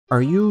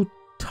Are you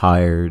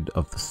tired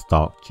of the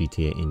stock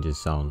GTA engine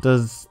sound?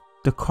 Does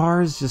the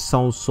cars just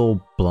sound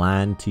so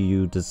bland to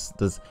you? Does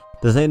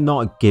it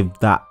not give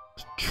that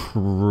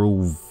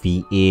true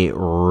V8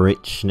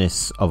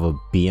 richness of a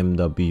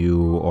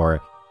BMW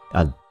or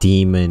a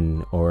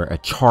Demon or a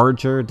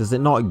Charger? Does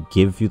it not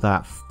give you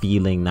that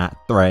feeling, that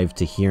thrive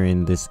to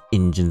hearing this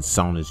engine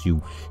sound as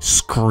you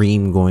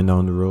scream going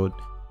down the road?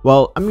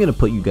 Well, I'm gonna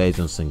put you guys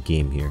on some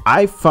game here.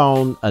 I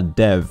found a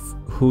dev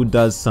who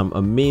does some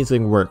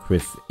amazing work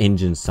with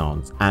engine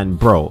sounds, and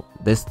bro,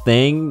 these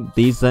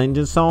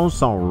engine sounds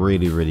sound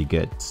really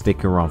good.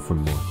 Stick around for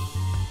more.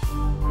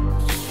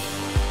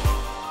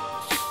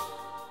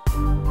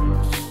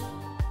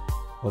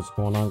 What's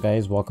going on,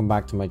 guys? Welcome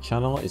back to my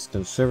channel. It's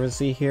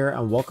Conservancy here,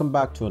 and welcome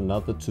back to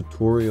another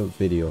tutorial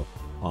video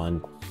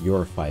on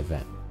your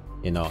FiveM.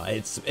 You know,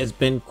 it's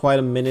been quite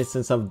a minute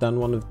since I've done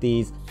one of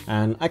these,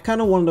 and I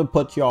kind of wanted to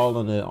put y'all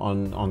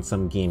on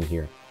some game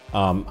here.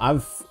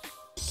 I've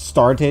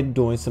started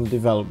doing some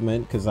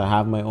development because I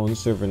have my own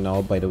server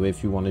now. By the way,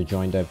 if you want to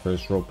join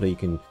Diverse Roleplay, you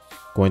can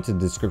go into the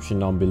description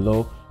down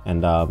below,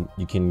 and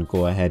you can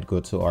go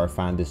to our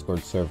fan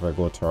Discord server,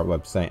 go to our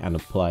website and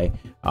apply.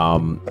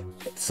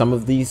 Some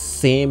of these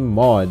same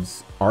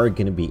mods are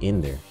going to be in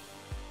there,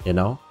 you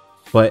know.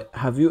 But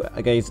have you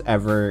guys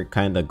ever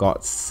kind of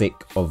got sick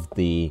of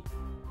the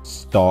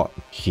stock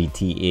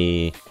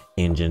GTA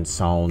engine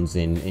sounds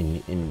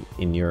in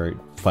your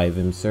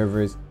FiveM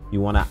servers?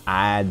 You want to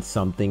add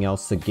something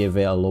else to give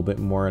it a little bit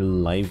more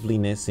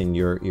liveliness in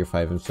your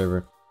FiveM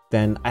server?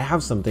 Then I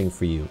have something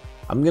for you.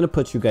 I'm gonna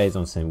put you guys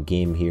on some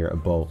game here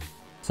about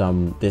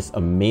this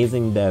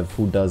amazing dev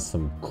who does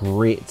some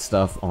great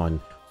stuff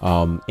on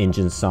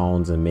engine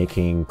sounds and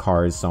making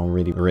cars sound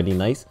really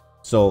nice.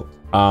 So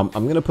I'm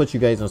gonna put you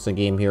guys on some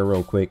game here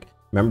real quick.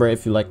 Remember,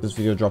 if you like this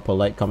video, drop a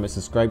like, comment,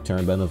 subscribe, turn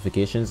on bell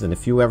notifications, and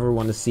if you ever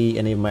want to see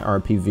any of my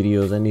RP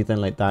videos, anything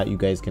like that, you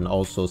guys can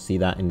also see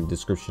that in the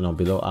description down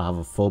below. I have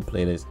a full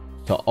playlist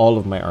to all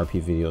of my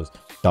RP videos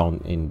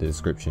down in the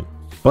description.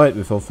 But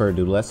without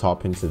further ado, let's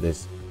hop into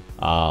this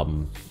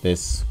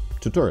this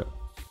tutorial.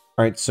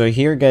 All right, so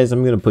here, guys,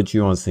 I'm gonna put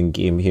you on some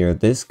game here.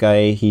 This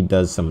guy, he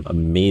does some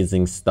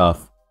amazing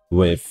stuff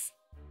with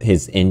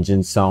his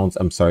engine sounds.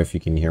 I'm sorry if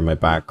you can hear my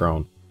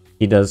background.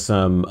 He does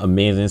some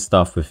amazing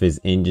stuff with his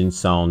engine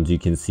sounds. You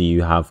can see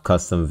you have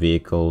custom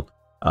vehicle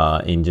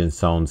engine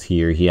sounds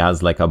here. He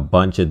has like a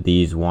bunch of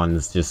these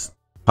ones just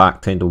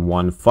packed into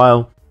one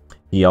file.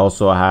 He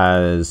also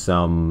has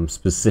some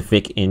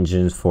specific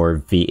engines for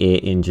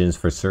V8 engines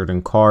for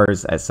certain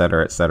cars,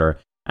 etc, etc.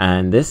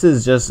 And this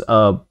is just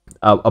a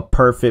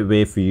perfect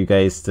way for you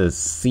guys to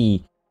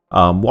see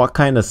what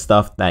kind of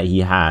stuff that he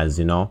has,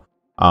 you know.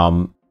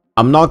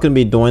 I'm not going to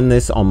be doing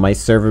this on my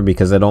server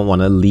because I don't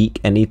want to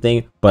leak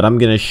anything, but I'm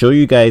going to show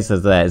you guys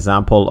as an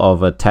example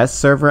of a test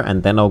server,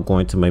 and then I'll go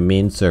into my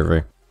main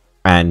server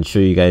and show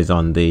you guys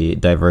on the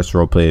Diverse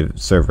Roleplay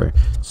server.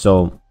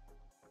 So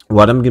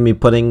what I'm going to be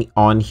putting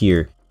on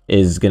here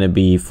is going to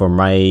be for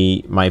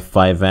my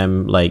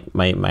FiveM, like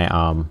my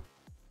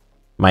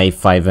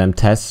FiveM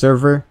test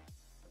server,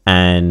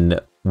 and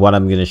what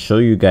I'm going to show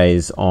you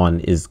guys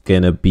on is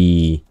going to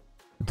be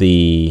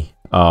the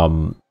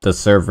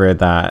server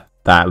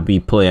that we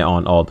play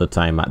on all the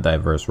time at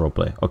Diverse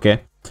Roleplay.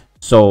 Okay,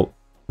 so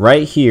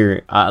right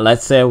here,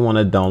 let's say I want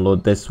to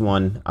download this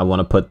one. I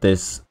want to put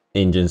this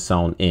engine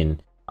sound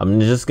in. I'm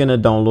just gonna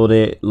download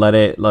it, let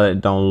it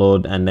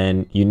download, and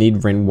then you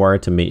need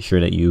WinRAR to make sure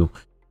that you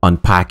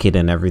unpack it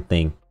and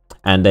everything.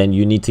 And then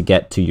you need to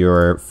get to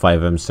your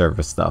FiveM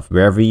server stuff.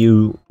 Wherever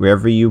you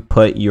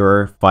put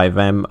your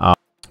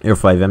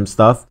FiveM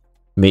stuff,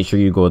 make sure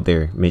you go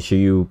there. Make sure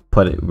you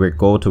put it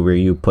go to where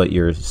you put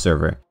your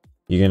server.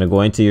 You're going to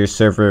go into your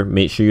server,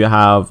 make sure you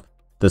have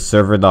the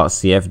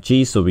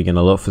server.cfg. So we're going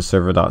to look for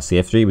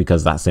server.cfg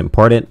because that's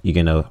important. You're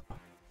going to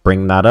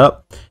bring that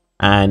up.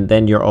 And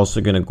then you're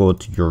also going to go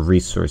to your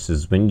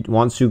resources.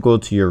 Once you go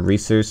to your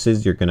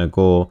resources, you're going to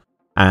go,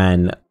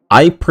 and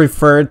I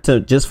prefer to,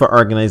 just for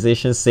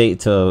organization's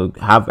sake, to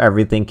have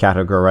everything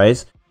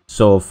categorized.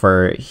 So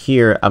for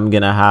here, I'm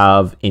going to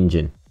have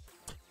engine.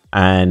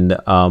 And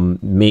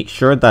make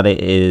sure that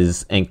it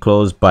is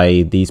enclosed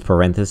by these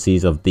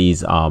parentheses of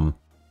these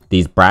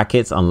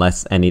brackets,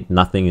 unless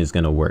nothing is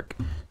going to work.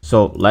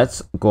 So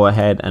let's go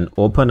ahead and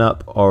open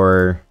up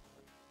our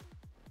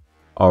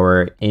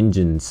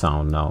engine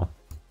sound now.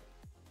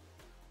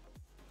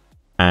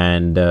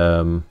 And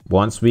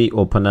once we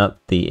open up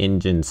the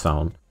engine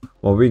sound,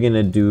 what we're going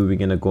to do, we're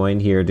going to go in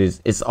here.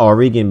 It's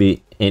already going to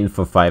be in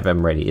for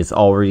FiveM Ready. It's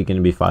already going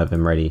to be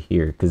FiveM Ready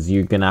here, because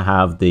you're going to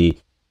have the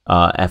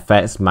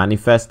effects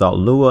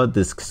manifest.lua,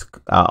 this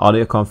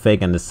audio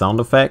config, and the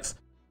sound effects.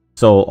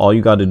 So all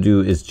you got to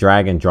do is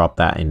drag and drop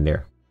that in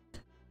there.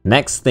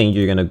 Next thing,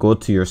 you're going to go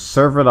to your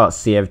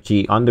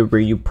server.cfg under where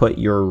you put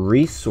your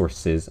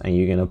resources, and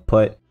you're going to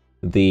put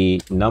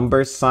the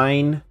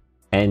 $,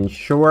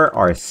 ensure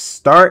or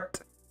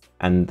start,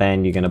 and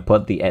then you're going to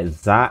put the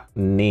exact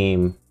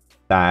name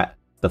that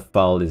the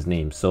file is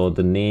named. So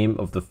the name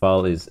of the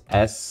file is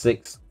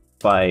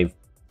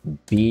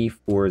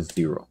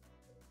S65B40.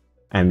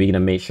 and we're gonna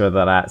make sure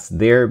that that's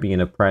there. We're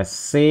gonna press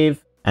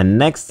save. And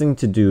next thing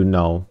to do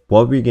now,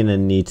 what we're gonna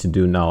need to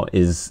do now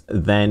is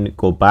then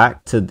go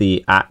back to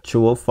the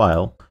actual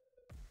file.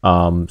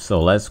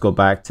 So let's go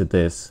back to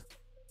this,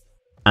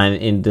 and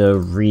in the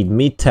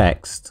readme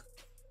text,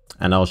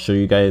 and I'll show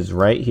you guys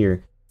right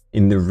here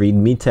in the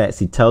readme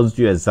text, it tells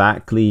you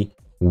exactly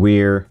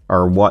where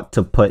or what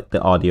to put the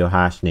audio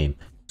hash name.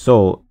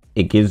 So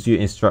it gives you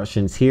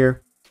instructions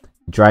here.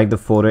 Drag the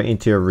folder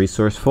into your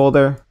resource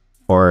folder,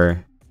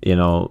 or you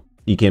know,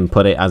 you can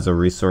put it as a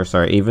resource,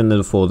 or even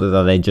the folder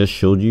that I just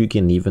showed you, you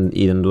can even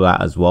do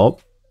that as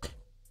well.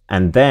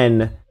 And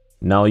then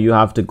now you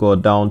have to go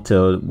down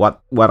to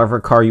whatever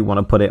car you want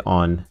to put it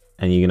on,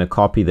 and you're gonna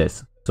copy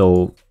this.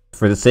 So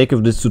for the sake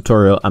of this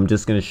tutorial, I'm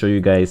just gonna show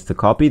you guys to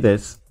copy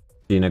this.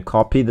 You're gonna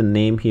copy the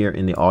name here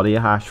in the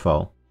audio hash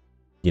file.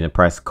 You're gonna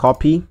press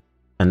copy,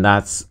 and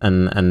that's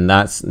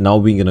now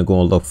we're gonna go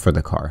and look for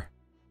the car.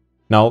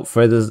 Now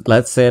for this,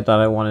 let's say that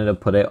I wanted to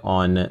put it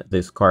on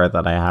this car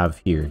that I have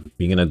here.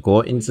 We're gonna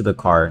go into the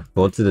car,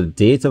 go to the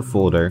data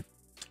folder,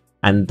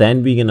 and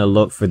then we're gonna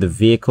look for the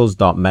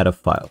vehicles.meta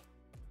file.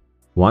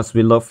 Once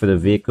we look for the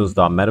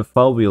vehicles.meta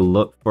file, we'll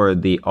look for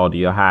the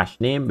audio hash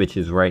name, which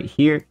is right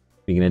here.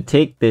 We're going to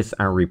take this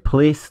and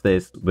replace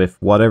this with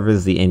whatever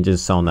is the engine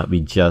sound that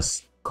we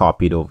just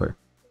copied over.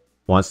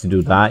 Once you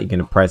do that, you're going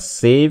to press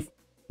save.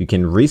 You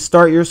can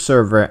restart your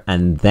server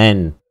and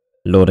then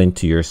load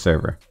into your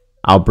server.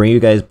 I'll bring you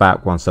guys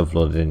back once I've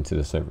loaded into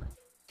the server.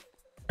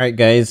 Alright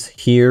guys,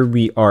 here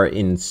we are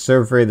in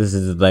server. This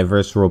is the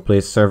diverse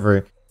roleplay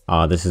server.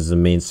 This is the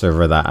main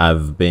server that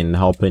I've been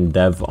helping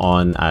dev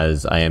on,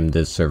 as I am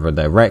the server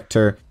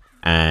director.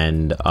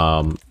 And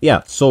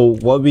yeah, so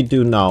what we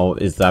do now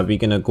is that we're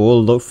gonna go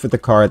look for the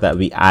car that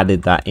we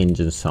added that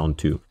engine sound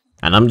to.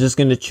 And I'm just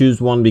gonna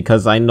choose one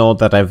because I know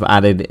that I've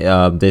added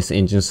this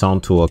engine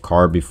sound to a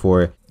car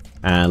before.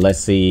 And let's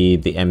see,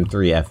 the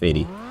M3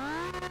 F80.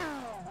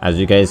 As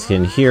you guys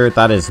can hear,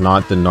 that is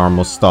not the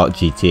normal stock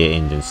GTA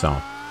engine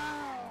sound.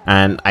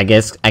 And I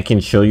guess I can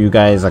show you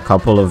guys a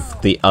couple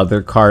of the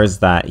other cars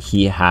that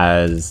he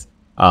has,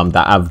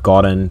 that I've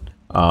gotten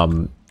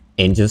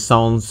engine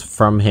sounds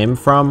from him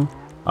from.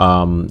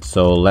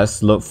 So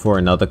let's look for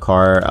another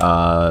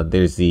car.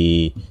 There's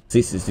the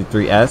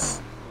C63S,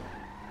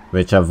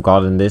 which I've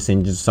gotten this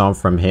engine sound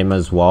from him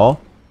as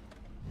well.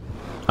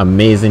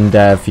 Amazing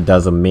dev. He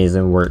does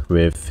amazing work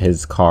with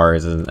his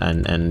cars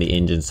and the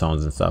engine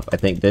sounds and stuff. I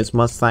think this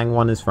Mustang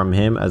one is from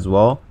him as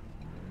well.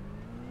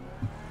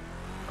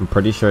 I'm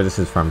pretty sure this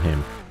is from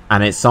him,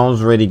 and it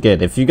sounds really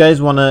good. If you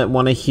guys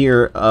wanna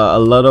hear a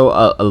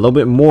little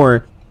bit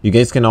more, you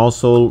guys can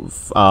also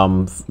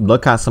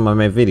look at some of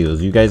my videos.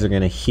 You guys are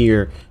gonna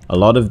hear a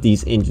lot of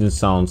these engine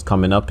sounds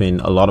coming up in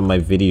a lot of my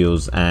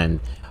videos,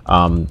 and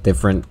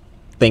different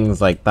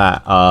things like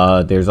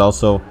that. There's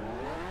also,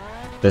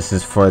 this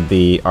is for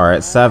the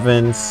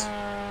RX-7s.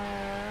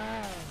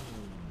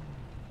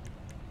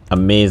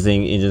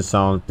 Amazing engine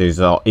sound. There's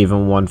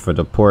even one for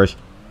the Porsche.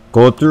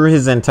 Go through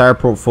his entire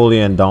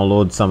portfolio and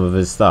download some of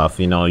his stuff,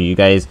 you know, you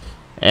guys,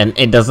 and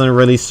it doesn't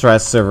really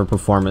stress server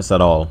performance at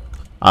all.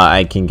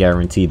 I can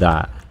guarantee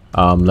that.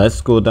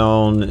 Let's go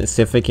down,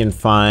 see if I can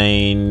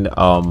find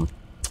the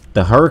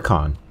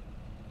Huracan.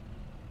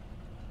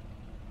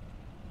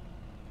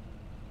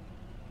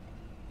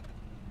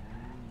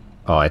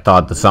 Oh, I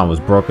thought the sound was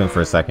broken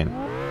for a second.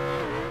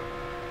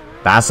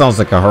 That sounds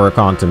like a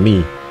Huracan to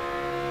me.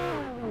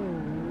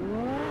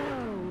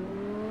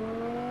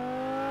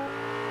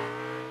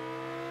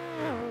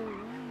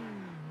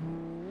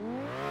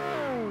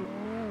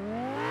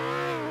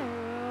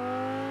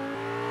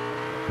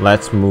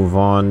 Let's move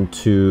on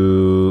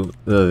to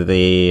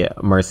the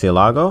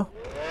Murcielago.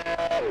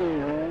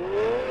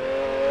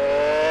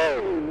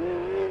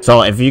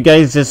 So if you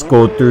guys just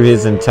go through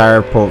his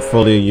entire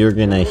portfolio, you're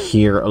gonna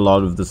hear a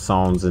lot of the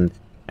sounds,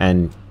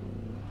 and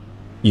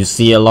you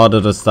see a lot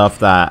of the stuff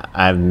that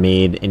I've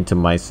made into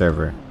my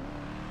server.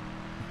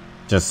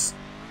 Just,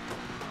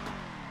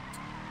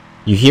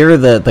 you hear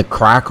the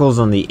crackles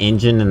on the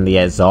engine and the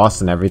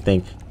exhaust and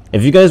everything.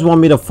 If you guys want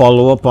me to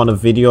follow up on a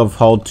video of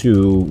how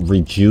to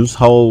reduce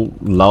how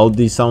loud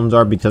these sounds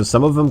are, because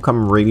some of them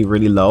come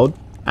really loud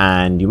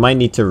and you might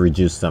need to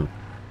reduce them.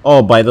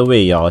 Oh, by the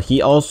way, y'all, he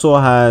also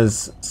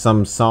has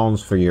some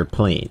sounds for your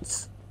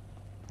planes.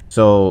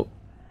 So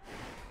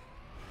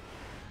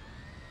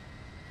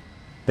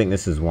I think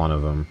this is one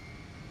of them.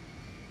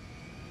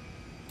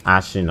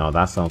 Actually, no,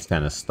 that sounds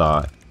kind of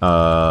stock.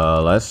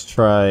 Let's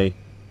try.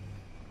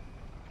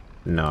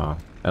 No,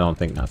 I don't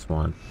think that's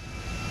one.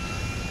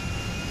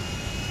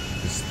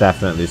 It's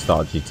definitely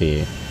stock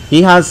GTA.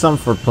 He has some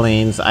for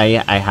planes. I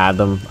had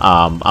them.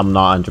 I'm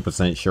not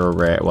 100% sure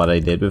what I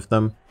did with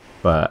them,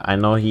 but I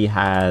know he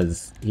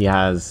has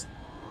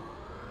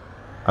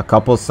a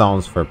couple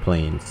sounds for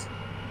planes.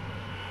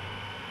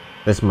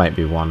 This might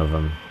be one of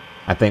them.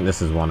 I think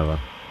this is one of them.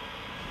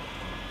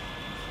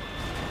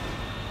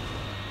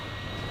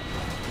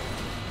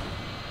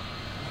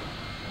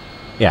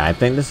 Yeah, I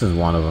think this is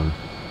one of them.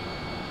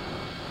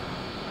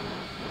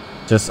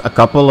 Just a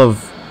couple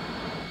of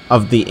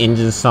of the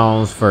engine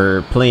sounds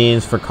for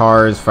planes, for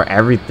cars, for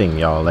everything,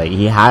 y'all. Like,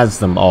 he has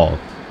them all.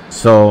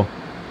 So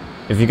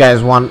if you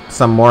guys want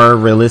some more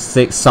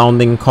realistic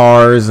sounding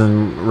cars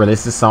and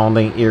realistic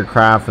sounding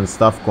aircraft and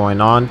stuff going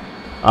on,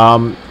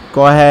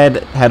 go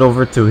ahead, head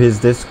over to his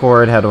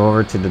Discord, head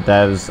over to the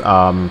devs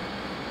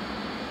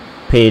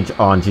page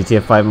on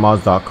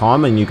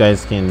GTA5mods.com, and you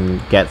guys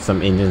can get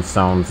some engine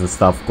sounds and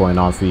stuff going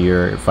on for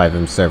your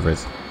FiveM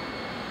servers.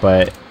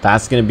 But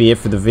that's gonna be it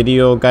for the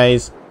video,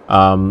 guys.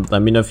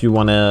 Let me know if you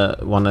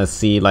wanna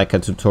see like a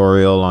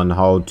tutorial on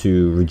how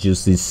to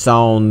reduce these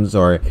sounds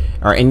or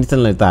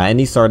anything like that.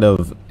 Any sort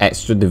of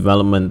extra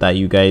development that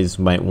you guys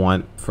might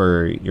want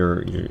for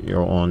your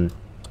own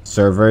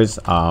servers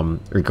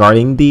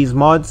regarding these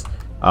mods,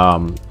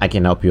 I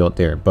can help you out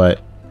there. But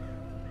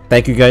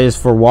thank you guys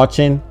for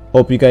watching.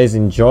 Hope you guys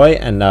enjoy,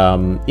 and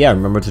yeah,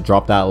 remember to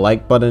drop that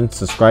like button,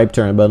 subscribe,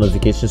 turn on bell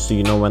notifications so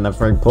you know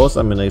whenever I post.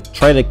 I'm gonna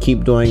try to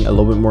keep doing a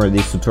little bit more of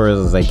these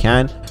tutorials as I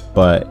can,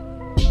 but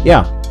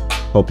yeah,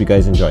 hope you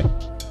guys enjoy.